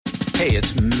Hey,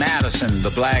 it's Madison the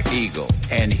Black Eagle,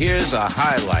 and here's a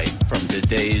highlight from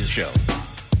today's show.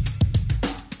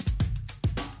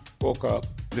 Woke up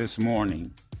this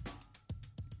morning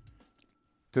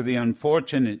to the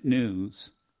unfortunate news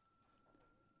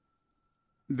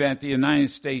that the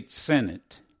United States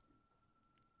Senate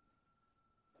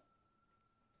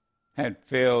had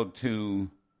failed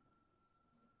to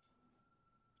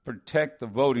protect the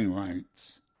voting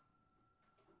rights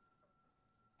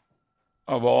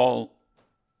of all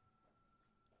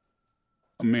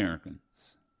Americans.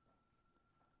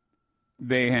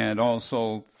 They had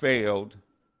also failed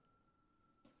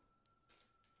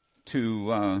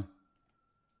to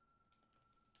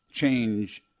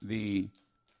change the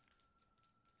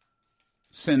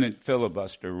Senate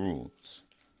filibuster rules.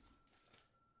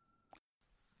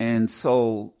 And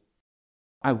so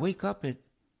I wake up at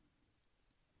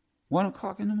 1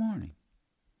 o'clock in the morning,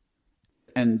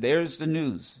 and there's the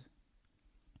news.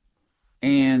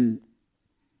 And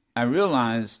I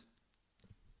realized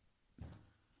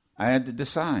I had to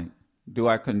decide, do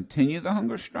I continue the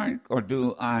hunger strike or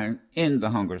do I end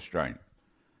the hunger strike?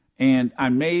 And I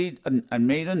made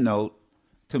a note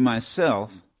to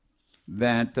myself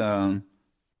that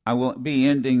I will be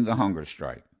ending the hunger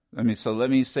strike. Let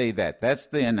me say that. That's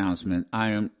the announcement. I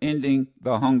am ending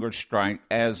the hunger strike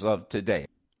as of today.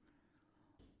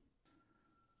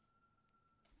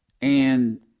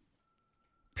 And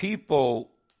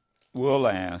people will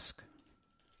ask,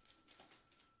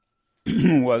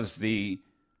 was the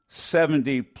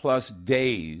 70 plus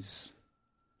days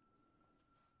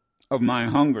of my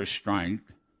hunger strike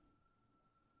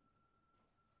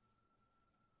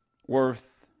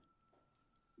worth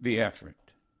the effort?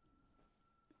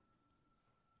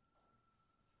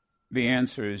 The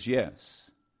answer is yes.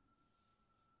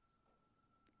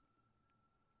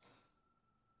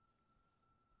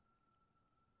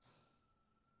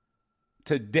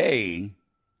 Today,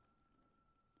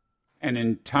 an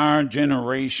entire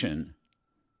generation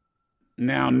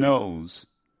now knows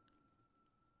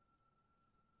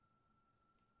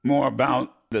more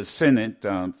about the Senate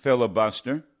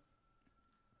filibuster.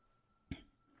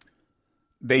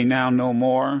 They now know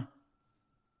more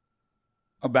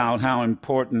about how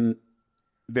important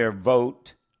their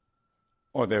vote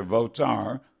or their votes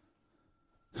are.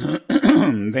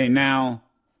 They now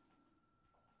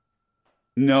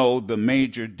know the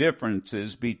major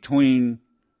differences between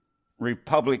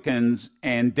Republicans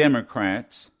and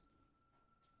Democrats.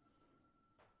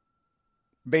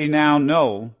 They now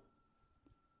know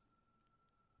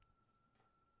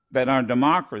that our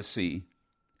democracy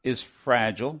is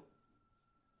fragile.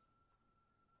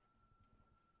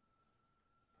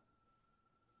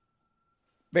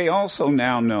 They also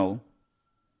now know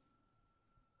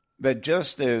that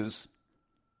just as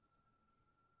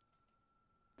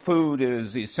food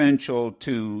is essential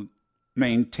to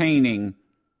maintaining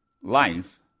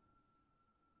life,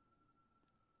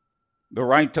 the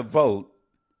right to vote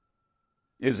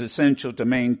is essential to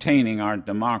maintaining our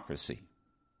democracy.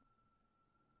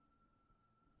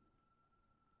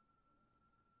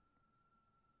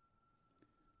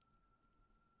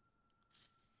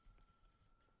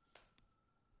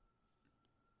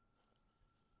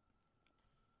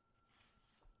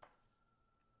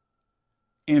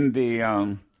 In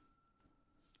the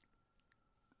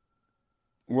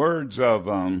words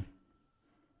of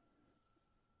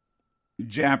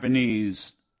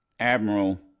Japanese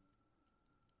Admiral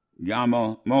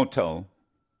Yamamoto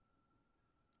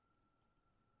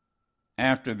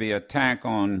after the attack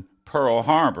on Pearl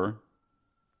Harbor,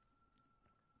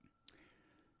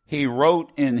 he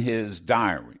wrote in his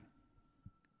diary,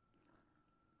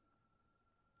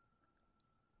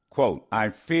 quote,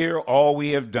 "I fear all we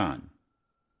have done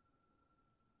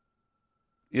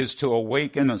is to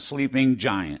awaken a sleeping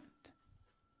giant,"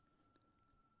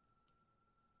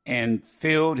 and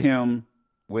filled him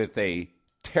with a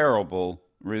terrible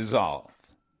resolve.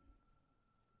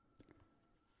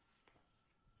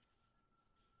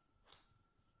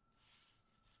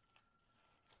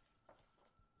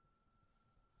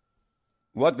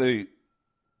 What the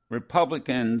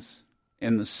Republicans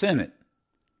in the Senate,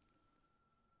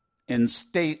 in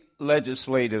state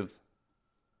legislative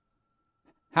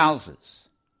houses,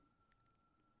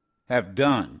 have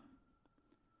done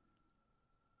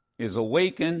is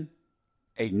awaken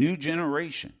a new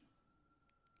generation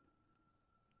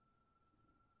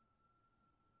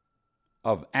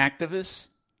of activists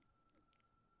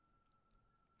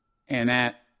and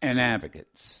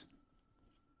advocates.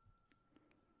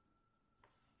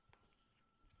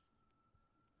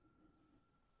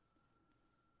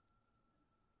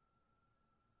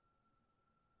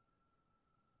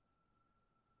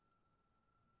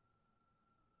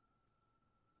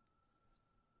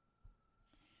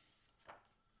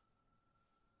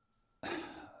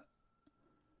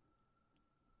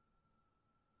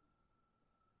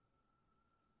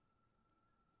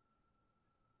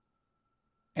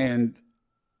 And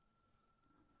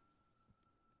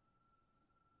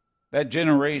that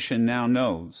generation now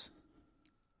knows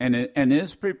and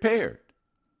is prepared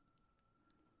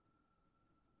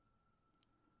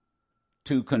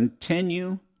to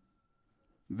continue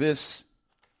this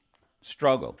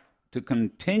struggle, to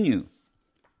continue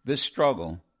this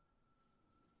struggle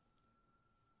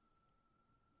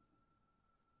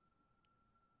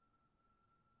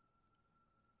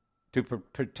to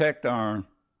protect our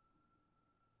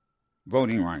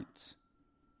voting rights.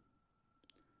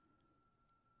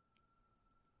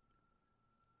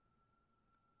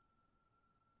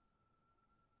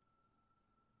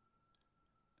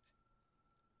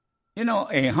 You know,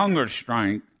 a hunger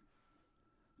strike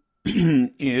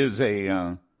is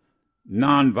a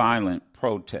nonviolent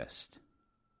protest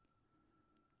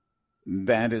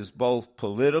that is both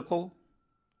political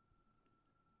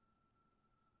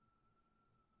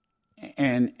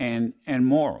and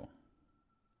moral.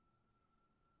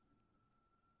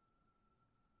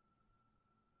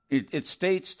 It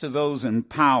states to those in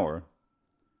power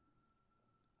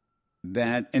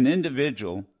that an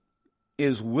individual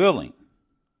is willing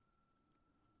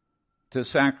to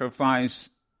sacrifice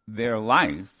their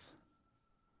life,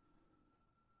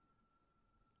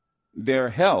 their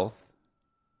health,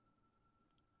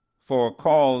 for a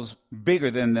cause bigger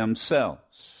than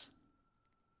themselves.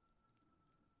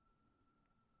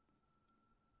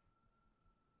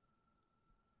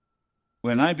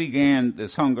 When I began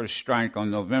this hunger strike on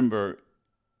November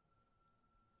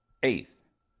 8th,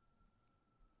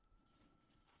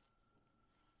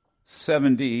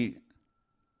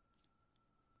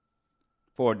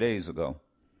 74 days ago,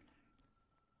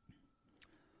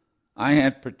 I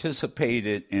had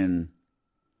participated in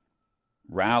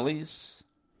rallies,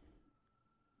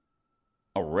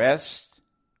 arrests,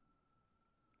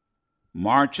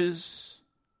 marches,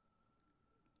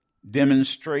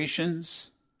 demonstrations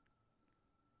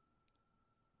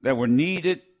that were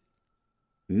needed,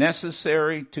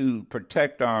 necessary to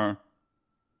protect our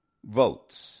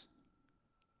votes.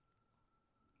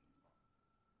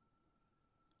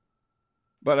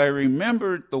 But I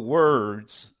remembered the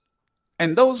words,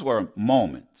 and those were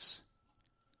moments.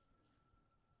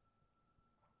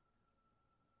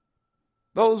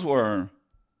 Those were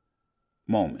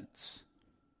moments.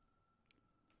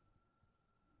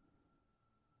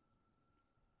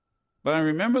 But I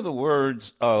remember the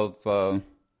words of the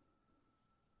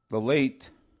late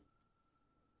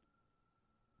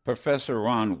Professor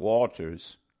Ron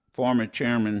Walters, former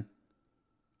chairman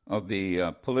of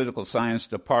the Political Science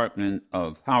Department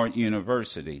of Howard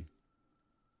University,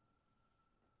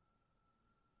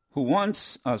 who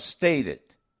once stated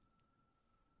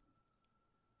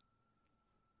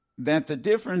that the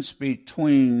difference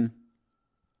between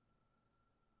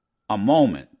a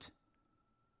moment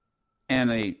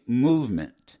and a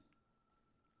movement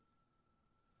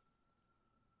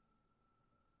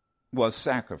was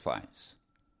sacrifice.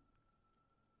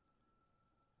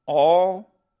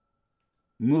 All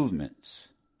movements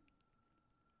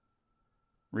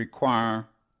require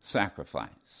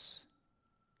sacrifice.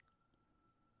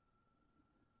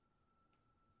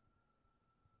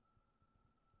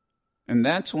 And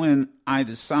that's when I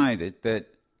decided that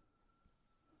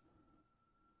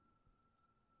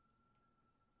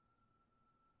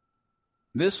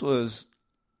this was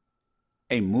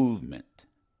a movement.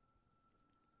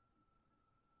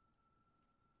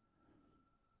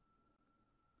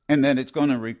 And that it's going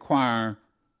to require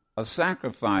a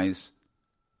sacrifice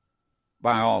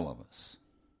by all of us.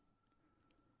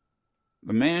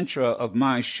 The mantra of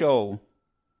my show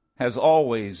has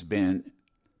always been,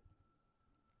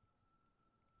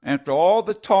 after all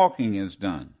the talking is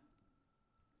done,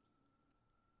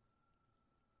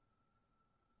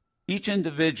 each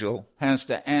individual has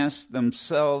to ask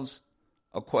themselves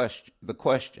the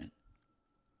question,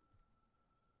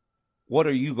 what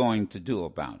are you going to do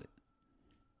about it?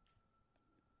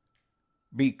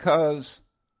 Because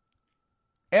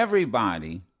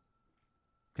everybody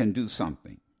can do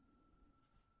something.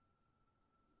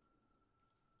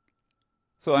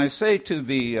 So I say to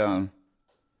the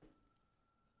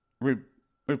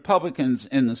Republicans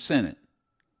in the Senate,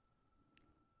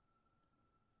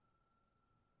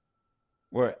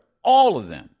 where all of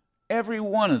them, every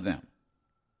one of them,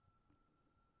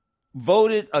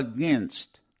 voted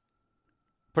against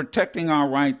protecting our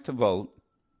right to vote,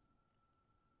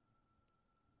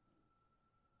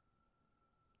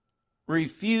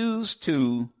 refused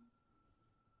to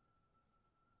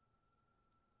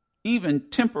even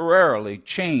temporarily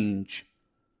change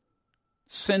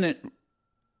Senate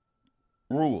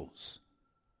rules,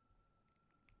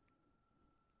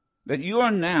 that you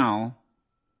are now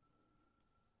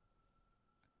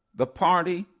the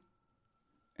party,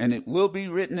 and it will be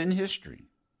written in history,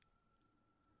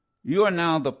 you are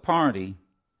now the party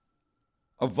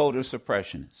of voter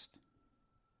suppressionists.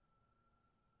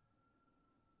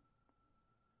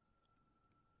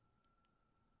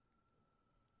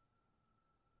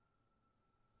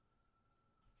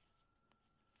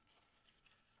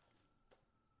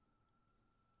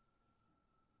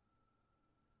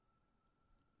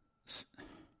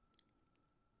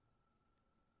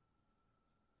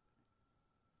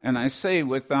 And I say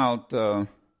without,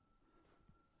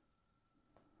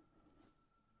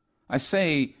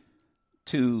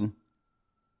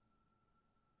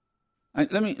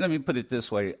 let me put it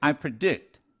this way. I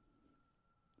predict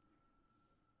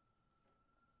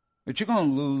that you're going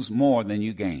to lose more than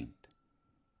you gained.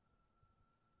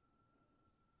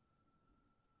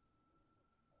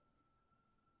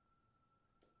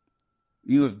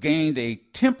 You have gained a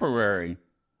temporary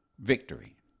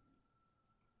victory.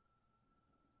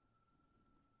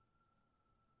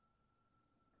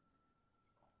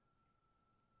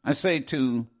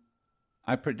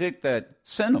 I predict that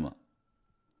Senator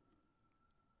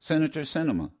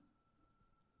Sinema,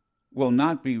 will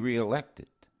not be reelected.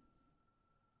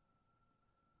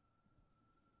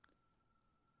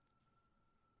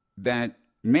 That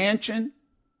Manchin,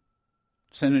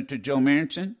 Senator Joe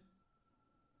Manchin,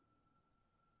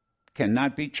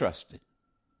 cannot be trusted.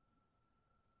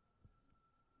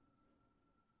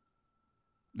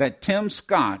 That Tim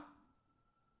Scott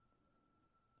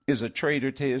is a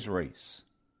traitor to his race.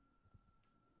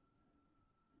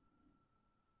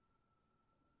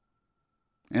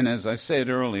 And as I said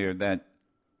earlier, that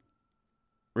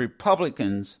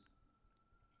Republicans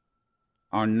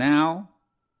are now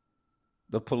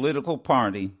the political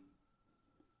party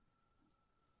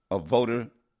of voter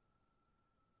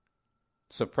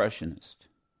suppressionists.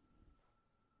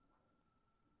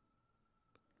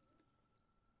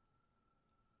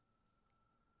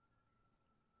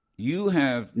 You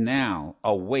have now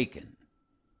awakened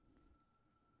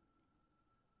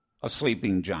a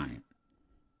sleeping giant.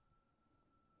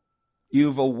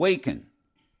 You've awakened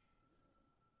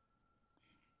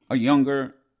a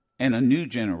younger and a new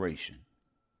generation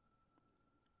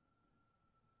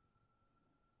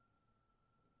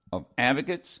of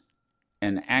advocates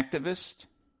and activists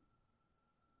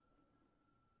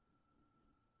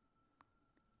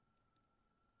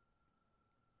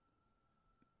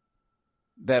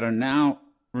that are now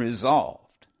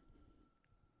resolved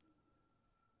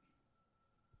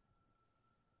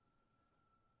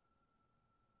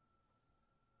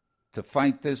to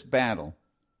fight this battle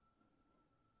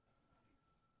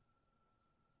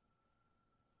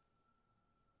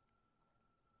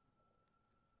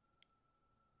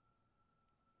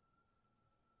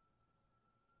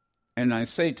and I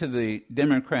say to the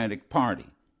Democratic Party,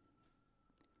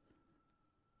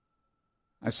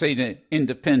 I say to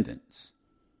independents,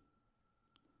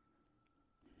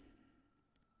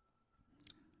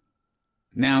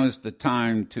 now is the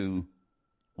time to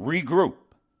regroup,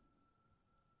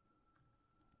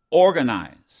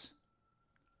 organize,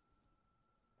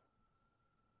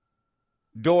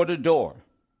 door to door,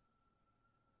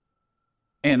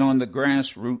 and on the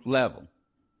grassroots level.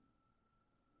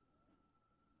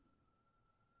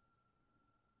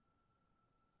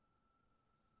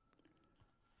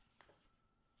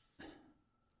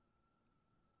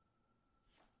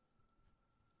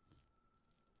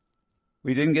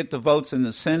 We didn't get the votes in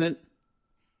the Senate,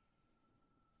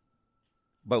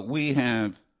 but we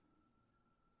have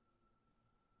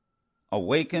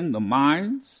awakened the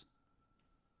minds,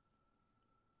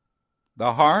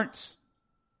 the hearts,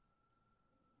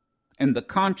 and the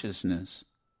consciousness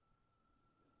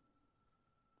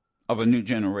of a new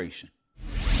generation.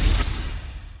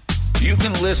 You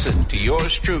can listen to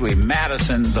yours truly,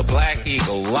 Madison the Black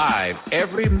Eagle, live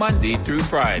every Monday through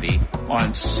Friday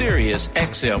on Sirius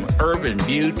XM Urban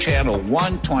View Channel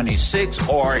 126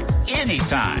 or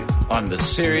anytime on the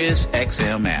Sirius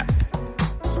XM app.